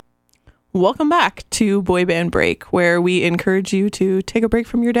Welcome back to Boy Band Break, where we encourage you to take a break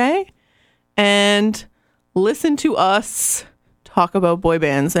from your day and listen to us talk about boy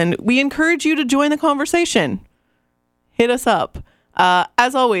bands. And we encourage you to join the conversation. Hit us up.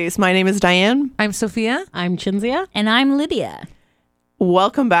 As always, my name is Diane. I'm Sophia. I'm Chinzia. And I'm Lydia.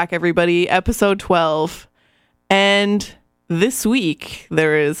 Welcome back, everybody. Episode 12. And this week,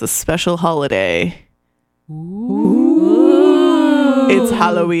 there is a special holiday. It's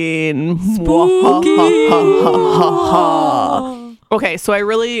Halloween. Okay, so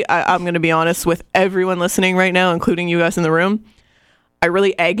I'm going to be honest with everyone listening right now, including you guys in the room. I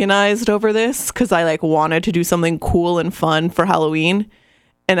really agonized over this because I wanted to do something cool and fun for Halloween.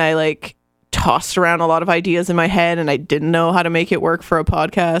 And I tossed around a lot of ideas in my head and I didn't know how to make it work for a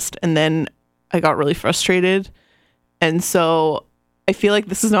podcast. And then I got really frustrated. And so I feel like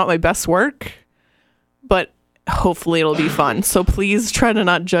this is not my best work, but hopefully it'll be fun. So please try to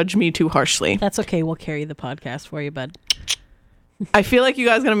not judge me too harshly. That's okay. We'll carry the podcast for you, bud. I feel like you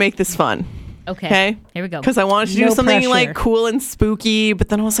guys are going to make this fun. Okay. Here we go. Because I wanted to do No something pressure. cool and spooky, but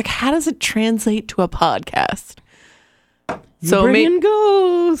then I was like, how does it translate to a podcast? So bringing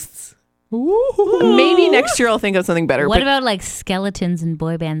ghosts. maybe next year I'll think of something better. What but, about skeletons in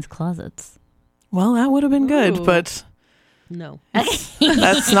boy bands' closets? well, that would have been good, Ooh. but No.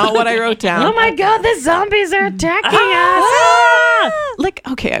 that's not what I wrote down. Oh my God, the zombies are attacking Ah!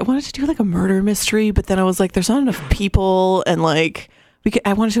 Okay, I wanted to do a murder mystery, but then I was like, there's not enough people, and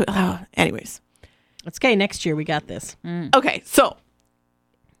I wanted to. Anyways, It's okay. Next year we got this. okay, so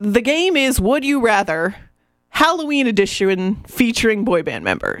the game is Would You Rather Halloween edition featuring boy band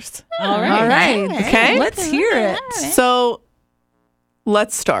members. All All right. Okay. Let's hear it. So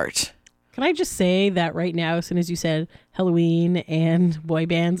let's start. Can I just say that right now, as soon as you said Halloween and boy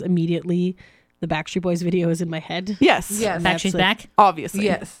bands, immediately the Backstreet Boys video is in my head. Yes. Yes. That's Backstreet's like- Back? Obviously.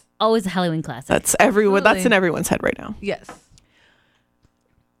 Yes. Always a Halloween classic. That's everyone. That's in Absolutely. everyone's head right now. Yes.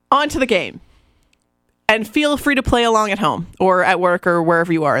 On to the game. And feel free to play along at home or at work or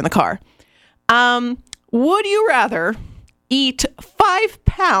wherever you are in the car. Would you rather eat 5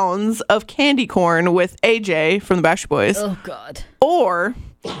 pounds of candy corn with AJ from the Backstreet Boys Oh, God. or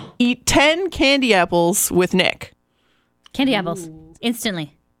eat 10 candy apples with Nick? Candy apples.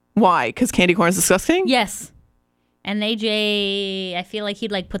 Instantly. Why? Because candy corn is disgusting? Yes. And AJ, I feel like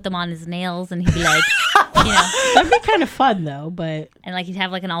he'd put them on his nails and he'd be like, That'd be kind of fun though, but and he'd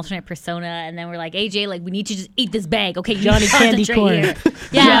have an alternate persona. And then we're like, AJ, we need you to just eat this bag. Okay, Johnny Candy concentrate Corn. here.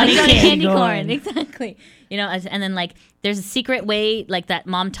 Yeah, Johnny Johnny Candy Candy Corn. Corn. Exactly. And then there's a secret way that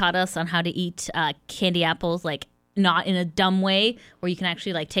mom taught us on how to eat candy apples, not in a dumb way, where you can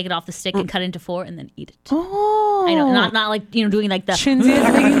actually take it off the stick and cut it into 4 and then eat it. Oh. I know, not doing the Chinzy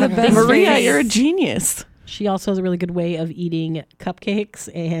is making the best Maria, face. you're a genius. she also has a really good way of eating cupcakes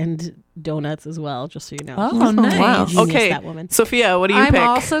and donuts as well, just so you know. Oh, nice. Wow. Genius, Okay. that woman. Sophia, what do you I'm pick?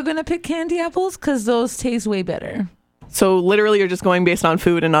 also going to pick candy apples because those taste way better. So literally you're just going based on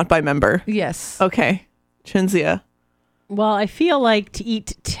food and not by member. Yes. Okay. Chinzia. Well, I feel like to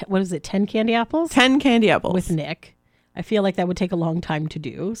eat, 10 candy apples 10 candy apples. with Nick. I feel like that would take a long time to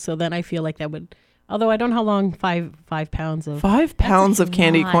do. So then I feel like that would, although I don't know how long 5 pounds of, 5 pounds of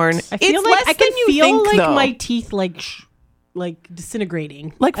candy lot. corn. I feel It's like less I can than you feel think, though. my teeth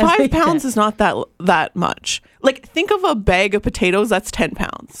disintegrating. Like as I 5 eat pounds it. is not that much. Think of a bag of potatoes, that's 10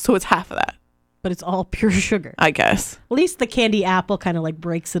 pounds. So it's half of that, But it's all pure sugar. I guess. At least the candy apple kind of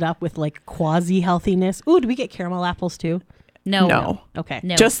breaks it up with quasi healthiness. Ooh, do we get caramel apples too? No. No. Okay.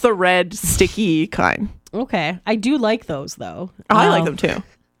 No. Just the red, sticky kind. Okay. I do like those though. I like them too.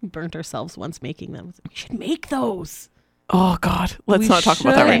 Burnt ourselves once making them. We should make those. Oh, God. Let's We not talk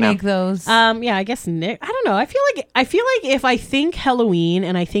about that should right now. make those. Yeah, I guess Nick. I don't know. I feel like if I think Halloween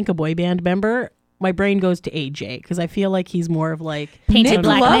and I think a boy band member, my brain goes to AJ because I feel like he's more of Painted Nick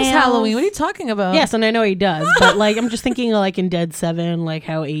black loves nails. Halloween. What are you talking about? yes, and I know he does, but I'm just thinking in Dead 7,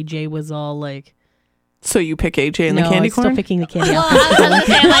 how AJ was all So you pick AJ and the no, candy I'm still corn? picking the candy Well, apple. I was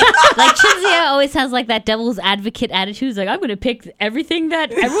gonna say, Chinzia always has that devil's advocate attitude. He's I'm going to pick everything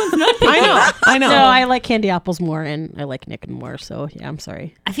that everyone's not picking. I know. No, I like candy apples more, and I like Nick more. So yeah, I'm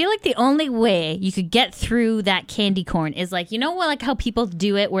sorry. I feel like the only way you could get through that candy corn is how people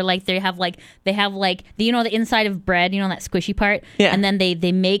do it, where they have the inside of bread, that squishy part, Yeah. and then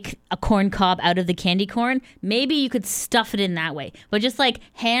they make a corn cob out of the candy corn. Maybe you could stuff it in that way, but just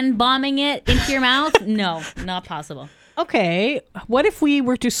hand bombing it into your mouth, no, not possible. Okay, what if we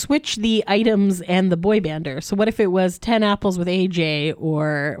were to switch the items and the boy bander? So what if it was 10 apples with AJ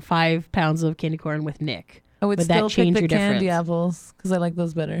or 5 pounds of candy corn with Nick? I would that still change pick the your candy difference? apples because I like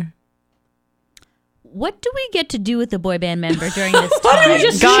those better. what do we get to do with the boy band member during this time?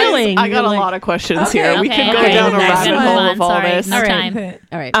 just Guys, chilling. I got You're a like- lot of questions Okay, here. We okay, could go okay. down a Next rabbit one. hole Fun, of all sorry. this. No All right. time. Okay.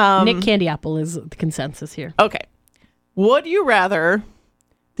 All right. Nick Candy Apple is the consensus here. Okay. Would you rather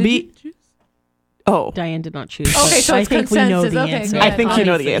be? Oh, Diane did not choose. Okay, so I it's think we know consensus. the Okay, answer. good. I think you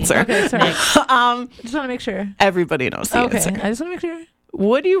know the answer. Okay, sorry. Just want to make sure. Everybody knows the Okay, answer. I just want to make sure.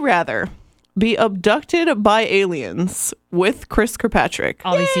 Would you rather be abducted by aliens with Chris Kirkpatrick,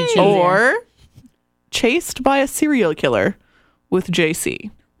 Obviously, choose or chased by a serial killer with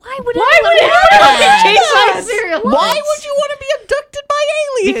JC? Why would I Chase us. Why would you want to be abducted by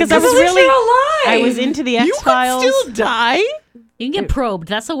aliens? Because I was really, I was into the you X Files. could still die. You can get probed.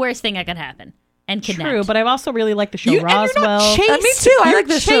 That's the worst thing that could happen. And kidnapped. True, but I've also really liked the show And you're Roswell. not chased. Me too. I You're like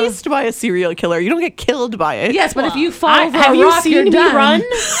this show. chased by a serial killer. You don't get killed by it. Yes, but if you fall I, over have a you rock, seen you're me done. run?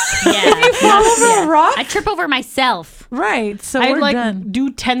 Yeah. Fall over a rock? I trip over myself. Right. So I'd we're like done.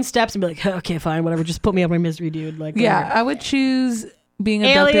 do 10 steps and be like, okay, fine, whatever. Just put me out of my misery, dude. Like, Yeah, whatever. I would choose being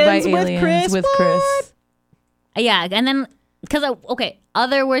abducted by Aliens with aliens with Chris. Chris. Yeah, and then because okay,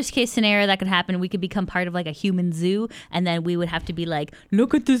 other worst case scenario that could happen, we could become part of like a human zoo, and then we would have to be like,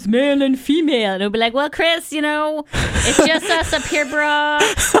 look at this male and female, and it'll be like, well, Chris, it's just us up here, bro.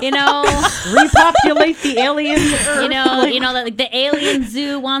 repopulate the alien. Like the alien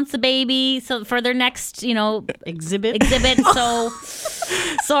zoo wants a baby, so for their next, exhibit. So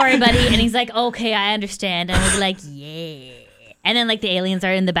sorry, buddy. And he's like, okay, I understand, and we'll be like, yeah. And then like the aliens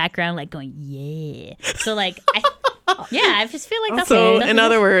are in the background, like going, yeah. So like, I just feel like that's So, that's in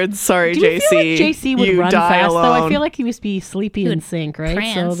other words, sorry, Do you JC. feel like JC would you run die fast alone. though? I feel like he must be sleepy He in would sync, right?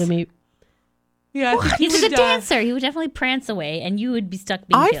 prance. So then maybe Yeah, I think He's a he good would, dancer. He would definitely prance away, and you would be stuck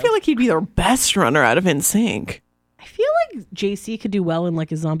being I killed. feel like he'd be their best runner out of NSYNC. I feel like JC could do well in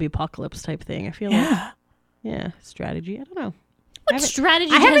like a zombie apocalypse type thing. I feel like strategy. I don't know. what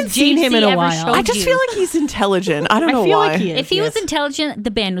strategy I haven't has seen him JC in a ever while. showed I just you? feel like he's intelligent. I don't know I feel why. like he is. if he was yes. intelligent,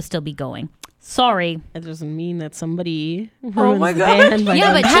 the band would still be going. Sorry. That doesn't mean that somebody ruins my the God. band by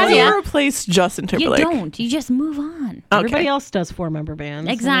Yeah, being but How do silly. you replace Justin You Timberlake? don't. You just move on. Everybody Okay. else does 4-member bands. I don't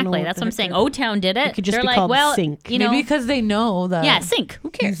know Exactly. That's the what I'm heck saying. they're- O-Town did it. It could just They're be like, called well, Sync. you know, maybe because they know that. yeah, sync. Who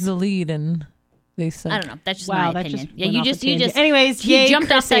cares? He's the lead, and they suck. I don't know. That's just Wow, my that opinion. just Yeah, went you off a just tangent. Anyways, he yay, jumped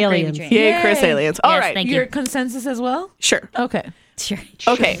Chris off that gravy aliens. train. Yay, Chris Yay. aliens. All Yes, right. thank you. Your consensus as well? Sure. Okay. Sure.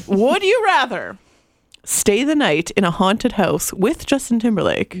 Okay. Would you rather stay the night in a haunted house with Justin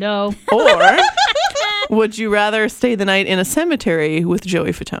Timberlake? No. Or would you rather stay the night in a cemetery with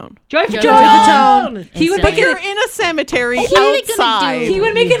Joey Fatone? Joy Joy Fatone. He would Instantly. make You're it. in a cemetery What are they gonna outside. do? He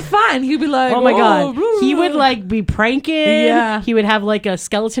would make it fun. He'd be like, Oh my god. blah, He blah. would like be pranking. Yeah. He would have like a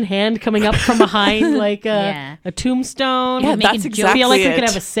skeleton hand coming up from behind like Yeah. a tombstone. Yeah, Make that's it I exactly feel like it. we could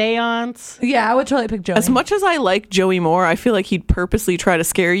have a seance. Yeah, I would totally pick Joey. As much as I like Joey Moore, I feel like he'd purposely try to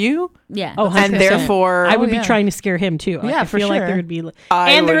scare you. Yeah. Oh, And 100%. therefore- I would Oh, be yeah. trying to scare him too. Yeah, I for feel like sure. there would be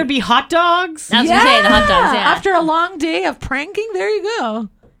I and there would- would be hot dogs. I was gonna say the hot dogs. Yeah. After a long day of pranking, there you go.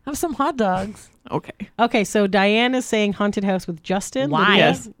 Have some hot dogs. Okay. Okay, so Diane is saying haunted house with Justin. Why?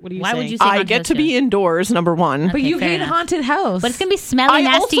 Yes. What are you Why saying? would you say I haunted get house to be too? indoors, number one. But Okay, you fair hate enough. haunted house. But it's gonna be smelly, I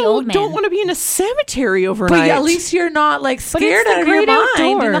nasty also old man. don't want to be in a cemetery But overnight. at least you're not like scared the out of your great mind in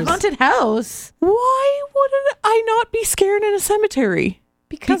outdoors. a haunted house. Why wouldn't I not be scared in a cemetery?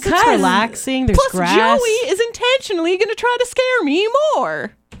 because it's because- relaxing. There's Plus, grass. Joey is intentionally going to try to scare me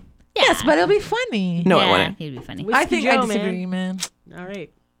more. Yeah. Yes, but it'll be funny. No, yeah, it wouldn't. He'd be funny. I think I Joe, disagree, man. All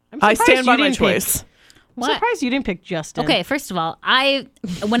right. I'm I surprised stand by you my didn't pick- choice. I'm What? surprised you didn't pick Justin. Okay, first of all,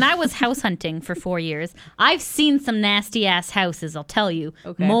 when I was house hunting for 4 years, I've seen some nasty ass houses. I'll tell you,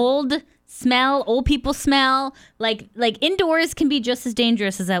 Okay. mold, smell, old people smell. Like indoors can be just as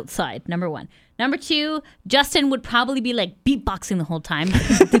dangerous as outside. Number one. Number two, Justin would probably be like beatboxing the whole time,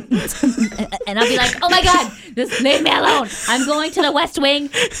 and I'll be like, "Oh my god, just leave me alone! I'm going to the West Wing.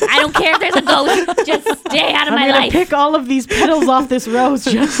 I don't care if there's a ghost. Just stay out of I'm my gonna life." pick all of these petals off this rose,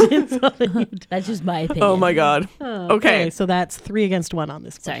 Justin. so that you- That's just my opinion. Oh my God. Okay. so that's 3-1 on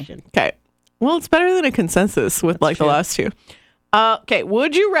this Sorry. question. Okay. Well, it's better than a consensus with like the last two. Okay.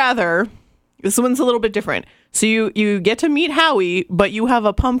 Would you rather? This one's a little bit different. So you get to meet Howie, but you have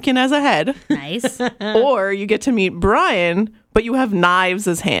a pumpkin as a head, Nice. or you get to meet Brian, but you have knives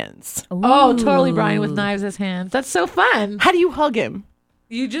as hands. Oh, totally Brian with knives as hands. That's so fun. How do you hug him?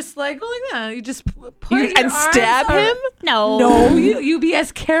 You just like that. You just put You, your and arms stab ar- him? No. No, you be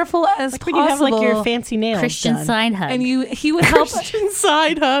as careful as Like possible. when you have like your fancy nails Christian done. side hug. and he would help.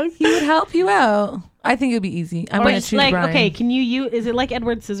 Side hug. He would help you out. I think it'd be easy. I'm Or gonna just choose like, Brian. okay, can you is it like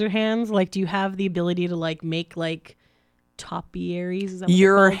Edward Scissorhands? Like, do you have the ability to like make like topiaries? Is that what they're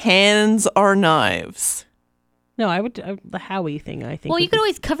Your called? hands are knives. No, I would the Howie thing. I think. well, you would could be-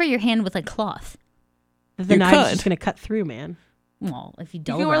 always cover your hand with a cloth. The You knife's could. just going to cut through, man. Well, if you You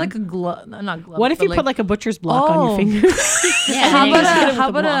dull can wear them. like a glove, not glove. What if but you put like a butcher's block on your Oh. finger? Yeah, How there you about go. a how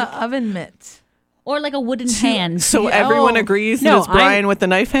about a oven mitt? Or like a wooden hand. So Yeah. everyone Oh. agrees No, that it's Brian with the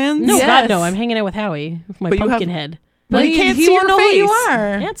knife hands? No, Yes. God, no. I'm hanging out with Howie with my But you have- pumpkin head. But he can't see won't your know who you face.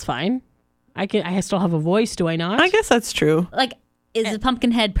 are. Yeah, it's fine. I still have a voice, do I not? I guess that's true. Like, is the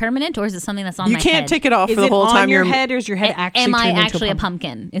pumpkin head permanent or is it something that's on You my can't head? take it off Is for the it whole on time your you're head, or is your head actually Am I turned into actually a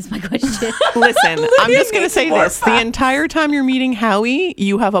pumpkin? pumpkin? Is my question. Listen, I'm just going to say this. The entire time you're meeting Howie,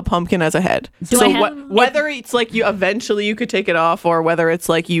 you have a pumpkin as a head. Do so I have- whether it's like you eventually you could take it off or whether it's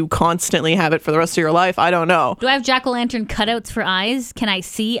like you constantly have it for the rest of your life, I don't know. Do I have jack-o'-lantern cutouts for eyes? Can I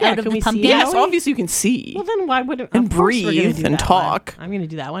see Yeah, out of can the we see pumpkin? Yes, Howie? obviously you can see. Well, then why would it? And of course we're gonna breathe do and that talk. one. I'm going to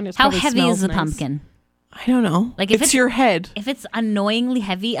do that one. It How probably heavy smells is the nice. pumpkin? I don't know. Like, if it's it's- your head. If it's annoyingly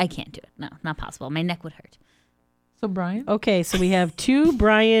heavy, I can't do it. No, not possible. My neck would hurt. So Brian, Okay, so we have 2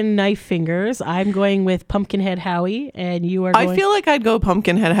 Brian knife fingers. I'm going with Pumpkinhead Howie, and you are going... I feel like I'd go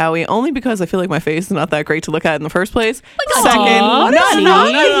Pumpkinhead Howie only because I feel like my face is not that great to look at in the first place. God. Second, Aw, no, nutty.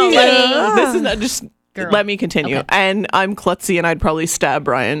 no, this is not just. Girl. Let me continue. Okay. And I'm klutzy, and I'd probably stab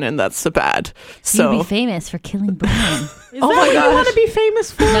Brian, and that's so bad. You'd So be famous for killing Brian. Is that what you want to be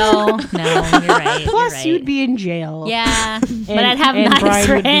famous for? no, you're right. Plus, you're right. you'd be in jail. Yeah, but I'd have and knives Brian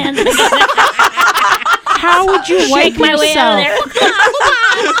for would be- hands. How would you wipe Shake my way out of yourself?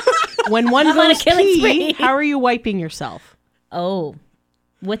 there. When one I'm on a goes killing pee, spree. how are you wiping yourself? Oh,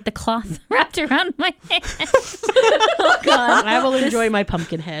 with the cloth wrapped around my head. Oh God. I will enjoy my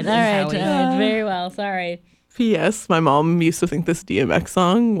pumpkin head. All and right, Howie. very well. Sorry. P.S. My mom used to think this DMX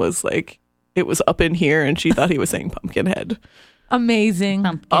song was like it was up in here, and she thought he was saying Pumpkinhead. amazing.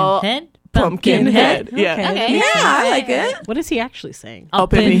 Pumpkinhead. Pumpkinhead. Yeah. Okay. Yeah, I like it. What is he actually saying?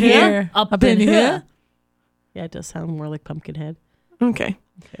 Up in here. Up in here. Yeah, it does sound more like Pumpkinhead. Okay.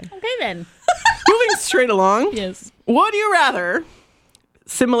 Okay then. Moving straight along. Yes. Would you rather?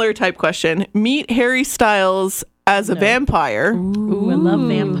 Similar type question. Meet Harry Styles as a vampire. Ooh, I love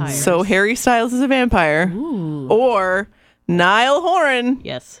vampires. So Harry Styles is a vampire, or Niall Horan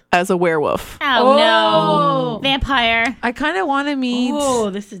yes. as a werewolf. Oh, no. Vampire. I kind of want to meet.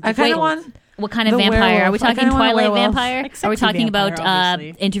 This is. I kind Wait. of want. What kind of The vampire? Are we werewolf. I talking kinda want a Twilight werewolf. vampire? Like Are we sexy talking vampire, about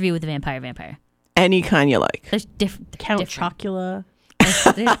obviously. Interview with the Vampire? Any kind you like. There's Count different. Chocula.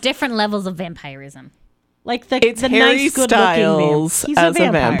 There's different levels of vampirism. Like the It's the Harry nice, good Styles looking as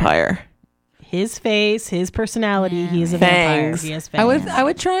a vampire. His face, his personality. Yeah. He is a Fangs. vampire. He has I fangs.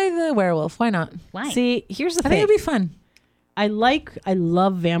 would try the werewolf. Why not? Why? See, here's the I think thing. it'd be fun. I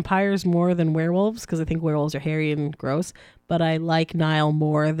love vampires more than werewolves because I think werewolves are hairy and gross. But I like Niall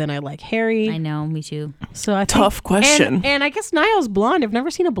more than I like Harry. I know, me too. So I think, Tough question. And I guess Niall's blonde. I've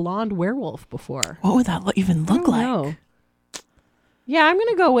never seen a blonde werewolf before. What would that even look like? No. Yeah, I'm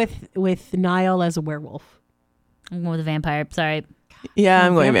gonna go with Niall as a werewolf. I'm going with the vampire. Sorry. Yeah,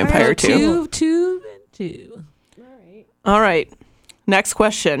 I'm going vampire too. 2, 2. All right. Next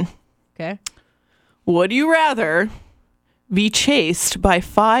question. Okay. Would you rather be chased by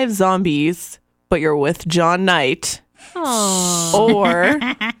 5 zombies, but you're with John Knight, Oh. or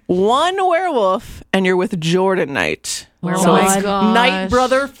 1 werewolf and you're with Jordan Knight? Werewolf. So Oh my it's gosh. Knight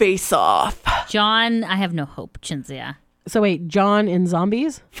brother face off. John, I have no hope. Chinzia. So wait, John in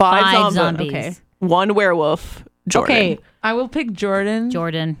zombies? 5 zombies. Okay. 1 werewolf, Jordan. Okay. I will pick Jordan.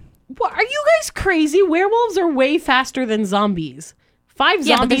 Jordan. What, are you guys crazy? Werewolves are way faster than zombies. 5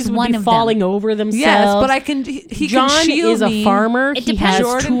 Yeah, but zombies there's would one be of them. falling over themselves. Yes, but I can. He John can shield is a me. farmer. It He depends. has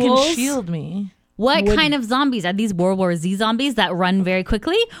Jordan tools. can shield me. What Would- kind of zombies? Are these World War Z zombies that run very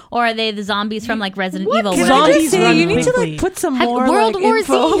quickly? Or are they the zombies from like Resident Evil? Can where I Zombies just say run you need to quickly. like put some Have- more World like, War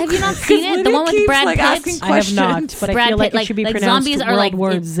info. Z, have you not 'Cause seen it? The Lydia one with keeps, Brad like, Pitt? asking I have not, questions. but I Brad feel like Pitt, it should be like pronounced zombies are World like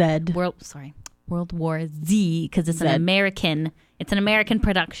War it- Z. World War Z because it's an Zed. American. It's an American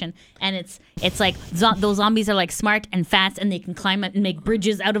production, and it's like those zombies are like smart and fast, and they can climb up and make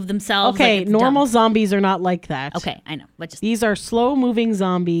bridges out of themselves. Okay, like, it's normal dumb. zombies are not like that. Okay, I know, but just These are slow-moving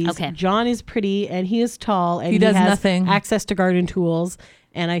zombies. Okay. John is pretty, and he is tall, and He does has nothing. access to garden tools.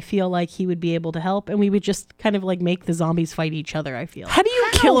 And I feel like he would be able to help, and we would just kind of like make the zombies fight each other. I feel. How do you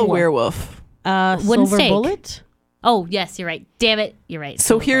kill a werewolf? Wooden Silver stake. bullet. oh yes, you're right. Damn it, you're right.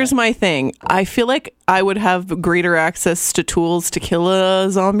 So here's my thing. I feel like I would have greater access to tools to kill a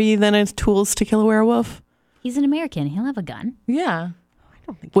zombie than it's tools to kill a werewolf. He's an American. He'll have a gun. Yeah.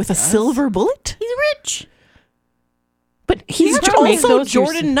 With a silver bullet? He's rich. But he's probably makes also those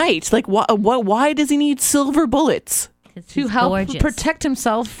Jordan Knight. Like, why does he need silver bullets? 'Cause To he's help gorgeous. protect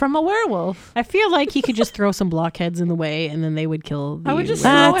himself from a werewolf. I feel like he could just throw some blockheads in the way, and then they would kill. The I would just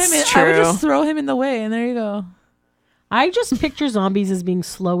That's throw him in. I true. would just throw him in the way, and there you go. I just picture zombies as being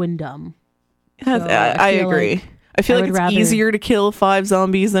slow and dumb. Yes, So I feel agree. like I feel I like would it's rather- easier to kill 5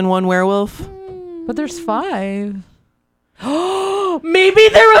 zombies than 1 werewolf. But there's 5. Maybe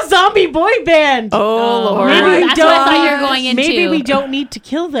they're a zombie boy band. Oh, Lord. Maybe my we That's don't. what I thought you were going into. Maybe we don't need to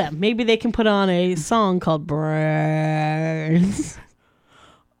kill them. Maybe they can put on a song called Brains.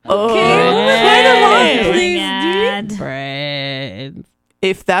 Okay. Oh my God. Brains.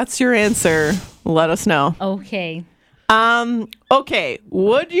 If that's your answer, let us know. Okay. Okay.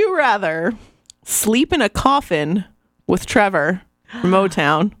 Would you rather sleep in a coffin with Trevor from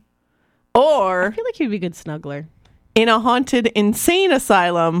Motown I or feel like he'd be a good snuggler. in a haunted insane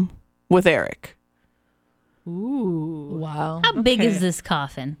asylum with Eric? Ooh. Wow. How big Okay. is this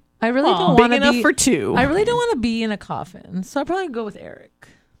coffin? I really don't Big want to enough be for 2. I really don't want to be in a coffin. So I'll probably go with Eric.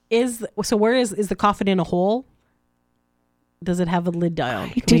 Where is the coffin in a hole? Does it have a lid down?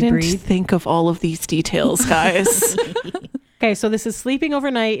 I Can we didn't breathe? think of all of these details, guys. Okay, so this is sleeping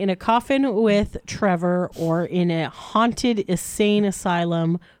overnight in a coffin with Trevor or in a haunted insane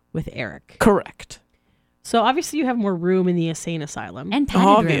asylum with Eric. Correct. So obviously you have more room in the insane asylum. And padded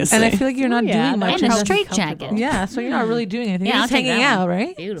Obvious. rooms. And I feel like you're not Yeah, doing that much. would And a help straight be comfortable. jacket. Yeah, so you're not really doing anything. Yeah, You're I'll just take hanging that out, one.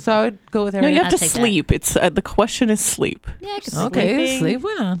 right? Beautiful. So I would go with No, Eric. you have I'll to take that. sleep. It's the question is sleep. Yeah, I could Okay, Sleeping. sleep.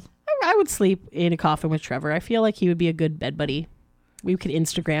 Why not? I would sleep in a coffin with Trevor. I feel like he would be a good bed buddy. We could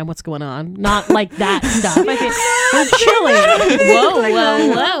Instagram what's going on. Not like that stuff. I think we're chilling. Whoa,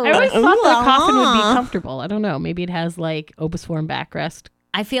 whoa, whoa. I always thought the Ooh-la-la. coffin would be comfortable. I don't know. Maybe it has like Opus 4 backrest.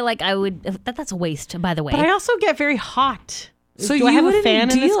 I feel like I would. That's a waste, by the way. But I also get very hot. So Do you I have a wouldn't fan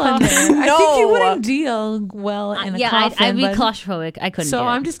in this deal coffin? there. I think you No. wouldn't deal well in a yeah, coffin. I'd be but- claustrophobic. I couldn't. So do it.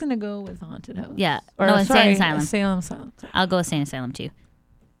 I'm just gonna go with haunted house. Yeah. Or No, insane sorry, asylum. asylum. I'll go insane asylum too.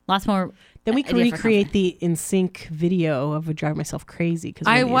 Lots more. Then we can idea for recreate the In Sync video of a Drive Myself Crazy because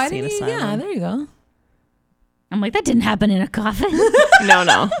Why didn't you? Yeah, there you go. I'm like, that didn't happen in a coffin.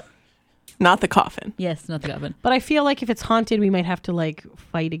 No. Not the coffin. Yes, not the coffin. But I feel like if it's haunted, we might have to like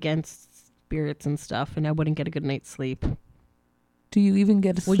fight against spirits and stuff, and I wouldn't get a good night's sleep. Do you even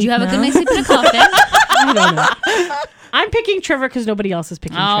get a? Would you have a good now? night's sleep in a coffin? I don't know. I'm picking Trevor because nobody else is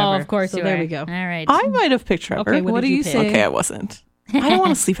picking Trevor. Oh, of course so you there are. we go. All right. I might have picked Trevor. Okay, What did do you pick? say? Okay, I wasn't. I don't want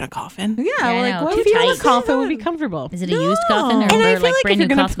to sleep in a coffin. Yeah, Yeah, I like know. what Too if you tight. have A coffin would be comfortable. Is it a used coffin or, And I feel like like if brand you're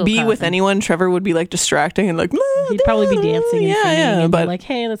new gonna Costco be coffin? with anyone, Trevor would be like distracting and like He'd probably be dancing and singing and be but like,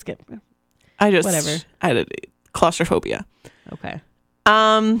 "Hey, let's get." I just whatever. I had claustrophobia. Okay.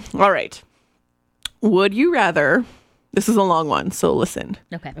 All right. Would you rather? This is a long one, so listen.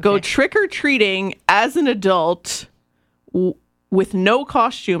 Okay. Go trick or treating as an adult with no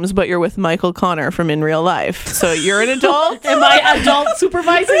costumes, but you're with Michael Connor from In Real Life. So you're an adult. Am I adult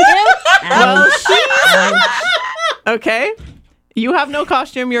supervising him? Well, okay. You have no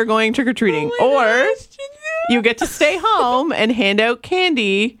costume. You're going trick or treating, or you get to stay home and hand out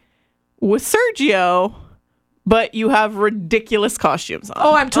candy with Sergio, but you have ridiculous costumes on.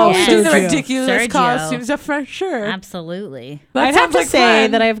 Oh, I'm totally Yes. doing the Sergio. ridiculous Sergio. costumes for sure. Absolutely. That I'd have sounds to like say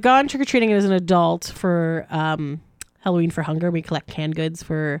fun. that I've gone trick or treating as an adult for Halloween for Hunger. We collect canned goods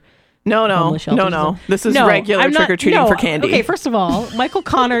for no. homeless shelters and stuff. This is No, regular I'm not- trick or treating no, for candy. Okay, first of all, Michael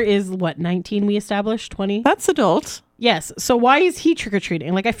Connor is what, 19 we established, 20? That's adult. Yes. So why is he trick or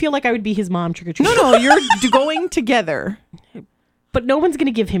treating? Like I feel like I would be his mom trick or treating. No, you're going together. But no one's going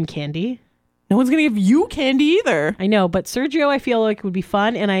to give him candy. No one's gonna give you candy either. I know, but Sergio I feel like would be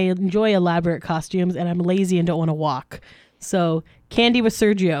fun and I enjoy elaborate costumes and I'm lazy and don't want to walk. So, candy with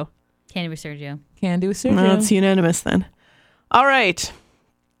Sergio. Candy with Sergio. Can do Sergio. No, it's unanimous then. All right.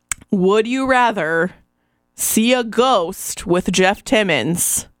 Would you rather see a ghost with Jeff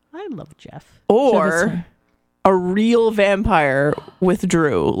Timmons I love Jeff. or a real vampire with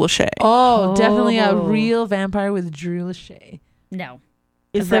Drew Lachey? Oh, definitely a Oh. real vampire with Drew Lachey. No.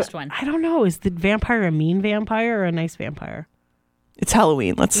 Is The first that, one. I don't know. Is the vampire a mean vampire or a nice vampire? It's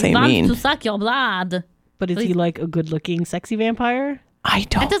Halloween. Let's say Wants mean. to suck your blood. But is he like a good-looking, sexy vampire? I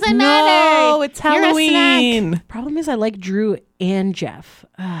don't. It doesn't know. matter. It's You're a snack. Halloween. Problem is, I like Drew and Jeff.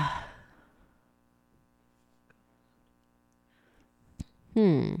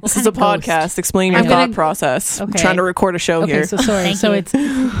 This is a kind of podcast. Explain your I'm thought gonna- process. I'm Okay. trying to record a show Okay, here. so sorry. Thank So you. it's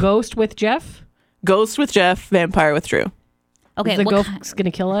Ghost with Jeff. Ghost with Jeff, vampire with Drew. Okay, Is the what ghost gonna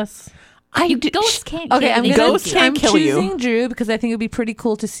kill us? ghosts can't Okay, kill I'm you. gonna. Ghost can't I'm kill you. choosing Drew because I think it'd be pretty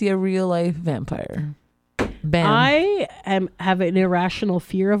cool to see a real life vampire. Bam. I have an irrational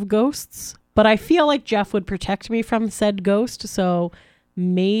fear of ghosts, but I feel like Jeff would protect me from said ghost. So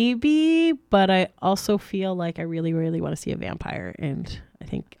maybe, but I also feel like I really, really want to see a vampire, and I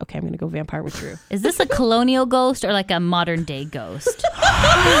think okay, I'm gonna go vampire with Drew. Is this a colonial ghost or like a modern day ghost?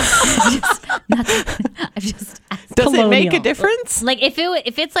 I'm just Does it make a colonial. difference? Like if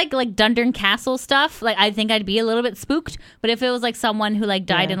it's like Dundurn Castle stuff, like I think I'd be a little bit spooked. But if it was like someone who like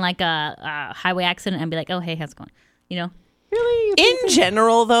died in like a highway accident, I'd be like, oh hey, how's it going? You know. Really? In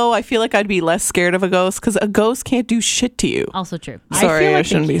general, though, I feel like I'd be less scared of a ghost because a ghost can't do shit to you. Also true. Sorry, I feel like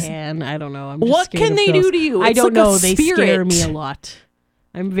shouldn't they be. can. I don't know. I'm just What scared can of they ghosts. do to you? I It's don't like a know. They scare spirit. me a lot.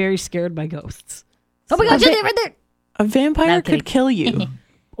 I'm very scared by ghosts. Oh my god, you're right there. A vampire Not kidding. could kill you.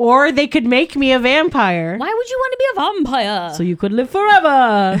 Or they could make me a vampire. Why would you want to be a vampire? So you could live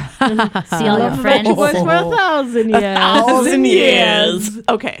forever. See all your friends. You worked for 1,000 years. 1,000 years.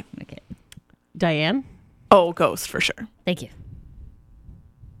 Okay. Okay. Diane? Oh, ghost for sure. Thank you.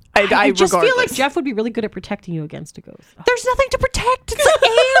 I just feel like regardless. Jeff would be really good at protecting you against a ghost. There's nothing to protect.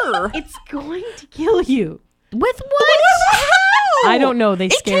 It's air. It's going to kill you. With what? How? I don't know. They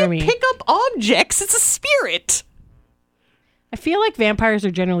It scare can't me. pick up objects. It's a spirit. I feel like vampires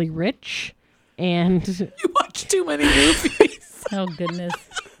are generally rich. And You watch too many movies. Oh goodness.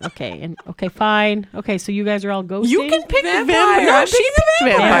 okay, fine. Okay, so you guys are all ghosting. You can pick Vampire. vampire. I'm She picked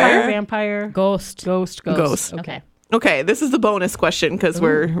vampire, vampire. vampire, Ghost. ghost. Ghost. Okay. Okay, this is the bonus question because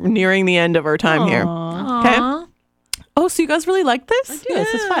we're nearing the end of our time here. Aw. Okay. Oh, so you guys really like this? Yeah,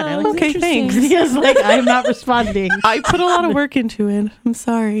 this is fun. I like Okay, thanks. He's like, I'm not responding. I put a lot of work into it. I'm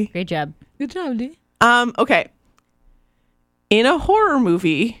sorry. Great job. Good job, D. Okay. In a horror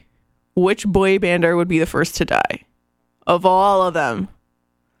movie, which boy bander would be the first to die? Of all of them.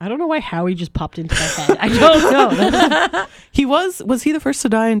 I don't know why Howie just popped into my head. I don't know. He was he the first to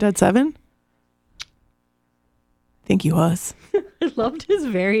die in Dead 7? I think he was. I loved his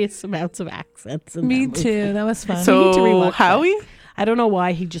various amounts of accents. In Me that movie. too. That was fun. need to So rewatch Howie? I don't know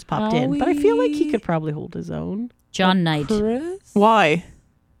why he just popped in, but I feel like he Howie. could probably hold his own. John Knight. Chris? Why?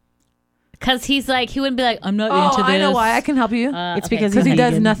 Because he's like, he wouldn't be like, I'm not Oh, into this. I know why. I can help you. It's Okay. because Because he he's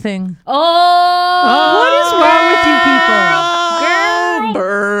does vegan. nothing. Oh. What is wrong with you people? Oh,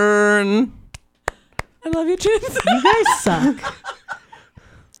 burn. I love you, Chins. You guys suck.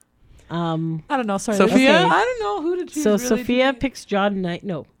 I don't know. Sorry. Sophia? Okay. I don't know who to choose. So really, Sophia to me. picks John Knight.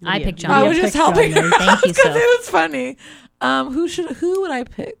 No, I Lydia. picked John Lydia I was picks just helping. John Knight. Thank you, Because so. it was funny. Who would I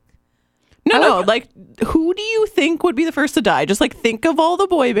pick? No, like who do you think would be the first to die? Just like think of all the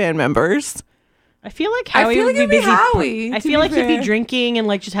boy band members. I feel like I Howie feel would like be it'd be busy. Howie, I to feel be like he'd be fair. drinking and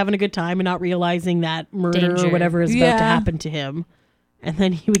like just having a good time and not realizing that murder Danger. or whatever is about to Yeah. happen to him, and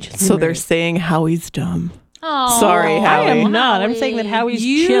then he would just. So murder. they're saying Howie's dumb. Oh, Sorry, I Howie. am not. I'm saying that Howie's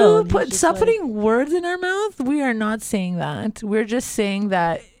You chill. stop putting words in our mouth. We are not saying that. We're just saying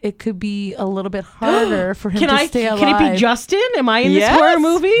that it could be a little bit harder for him Can to stay alive. Can it be Justin? Am I in this Yes. horror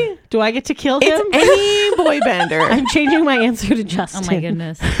movie? Do I get to kill him? It's any boy bander. I'm changing my answer to Justin. Oh my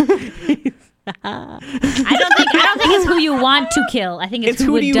goodness. I don't think it's who you want to kill. I think it's, It's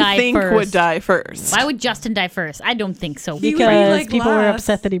who would do you die think first. would die first? Why would Justin die first? I don't think so. He would be Because like people were last.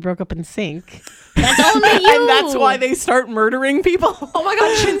 upset that he broke up in sync. That's only you. And that's why they start murdering people. Oh my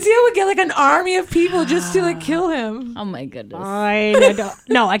god, Shinzia would get like an army of people just to like kill him. Oh my goodness. Fine.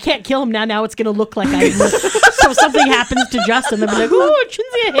 No, I can't kill him now. Now it's going to look like I. So if something happens to Justin, they'll be like, "Oh,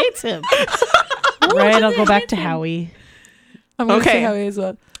 Chinzia hates him." Right, I'll go back to Howie. I'm gonna Okay. say how he is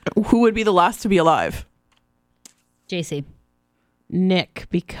well. Who would be the last to be alive? JC. Nick,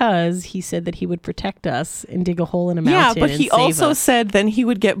 because he said that he would protect us and dig a hole in a Yeah, mountain. but and he save also us. said then he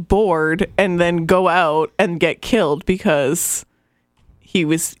would get bored and then go out and get killed because he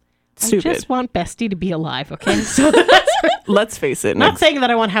was I stupid. just want Bestie to be alive. Okay, so Let's face it. not saying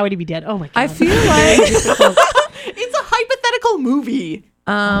that I want Howie to be dead. Oh my god, I feel like it's a hypothetical movie.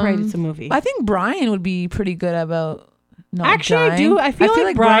 right, it's a movie. I think Brian would be pretty good about not Actually, dying. I do. I feel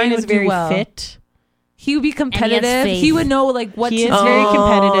like Brian is would do very well. fit. He would be competitive. faith. He would know like what He to is do. very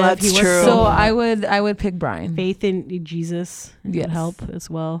competitive. that's he was true. So I would pick Brian. faith in Jesus would Yes. help as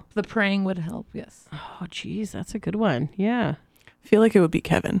well. The praying would help. Yes. Oh, geez, that's a good one. Yeah. I feel like it would be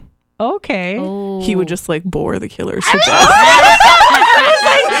Kevin. Okay. Oh. He would just like bore the killers to death.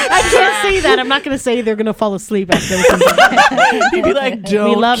 I can't say that. I'm not going to say they're going to fall asleep after this. He'd be like, "Don't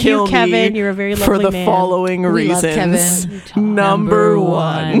We love kill you, Kevin. me You're a very for lovely the man." following We love reasons." Kevin. Number Number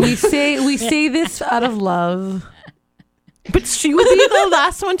one. one. we say this out of love. But she would be the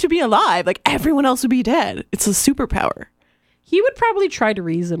last one to be alive. Like everyone else would be dead. It's a superpower. He would probably try to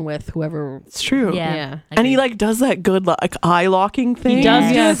reason with whoever. It's true. Yeah. Yeah. And he like does that good like eye locking thing. He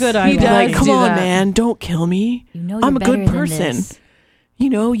does Yes, do a good he eye does Like, locking. come do on, that. man, don't kill me. You know I'm you're a good better than person. this. You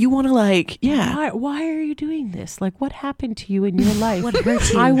know, you want to like, yeah. Why are you doing this? Like, what happened to you in your life? What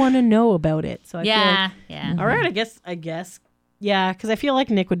hurt you? I want to know about it. So I Yeah. Yeah. feel like, all right, I guess Yeah, because I feel like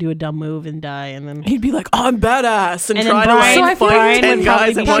Nick would do a dumb move and die, and then He'd be like, I'm badass, and then try Brian, to like fight Brian 10 would probably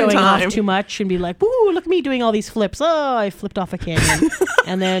guys be at one showing time. off too much and be like, "Woo, look at me doing all these flips! Oh, I flipped off a canyon."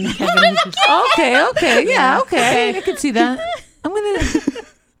 And then Kevin would just, Okay. Yeah. Okay. I can see that. I'm gonna.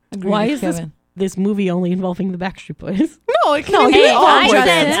 Agree why with is Kevin. this movie only involving the Backstreet Boys? No, it No, can't you be did all not. boy Justin.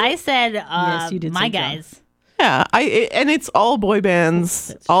 bands. I said Yes, you did my say John. guys. Yeah, and it's all boy bands,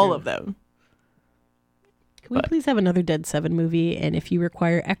 That's all true. of them. Can we please have another Dead 7 movie? And if you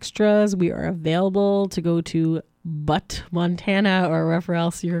require extras, we are available to go to Butte, Montana, or wherever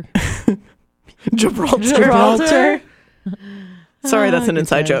else you're. Gibraltar. Sorry, that's an Good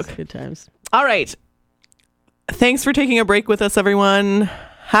inside times, joke. Good times. All right. Thanks for taking a break with us, everyone.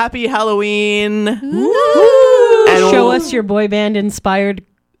 Happy Halloween. And Show us your boy band inspired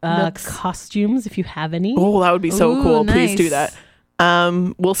Looks. costumes if you have any. Oh, that would be so Ooh, cool. Please do nice.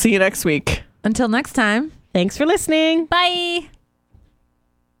 that. We'll see you next week. Until next time. Thanks for listening. Bye.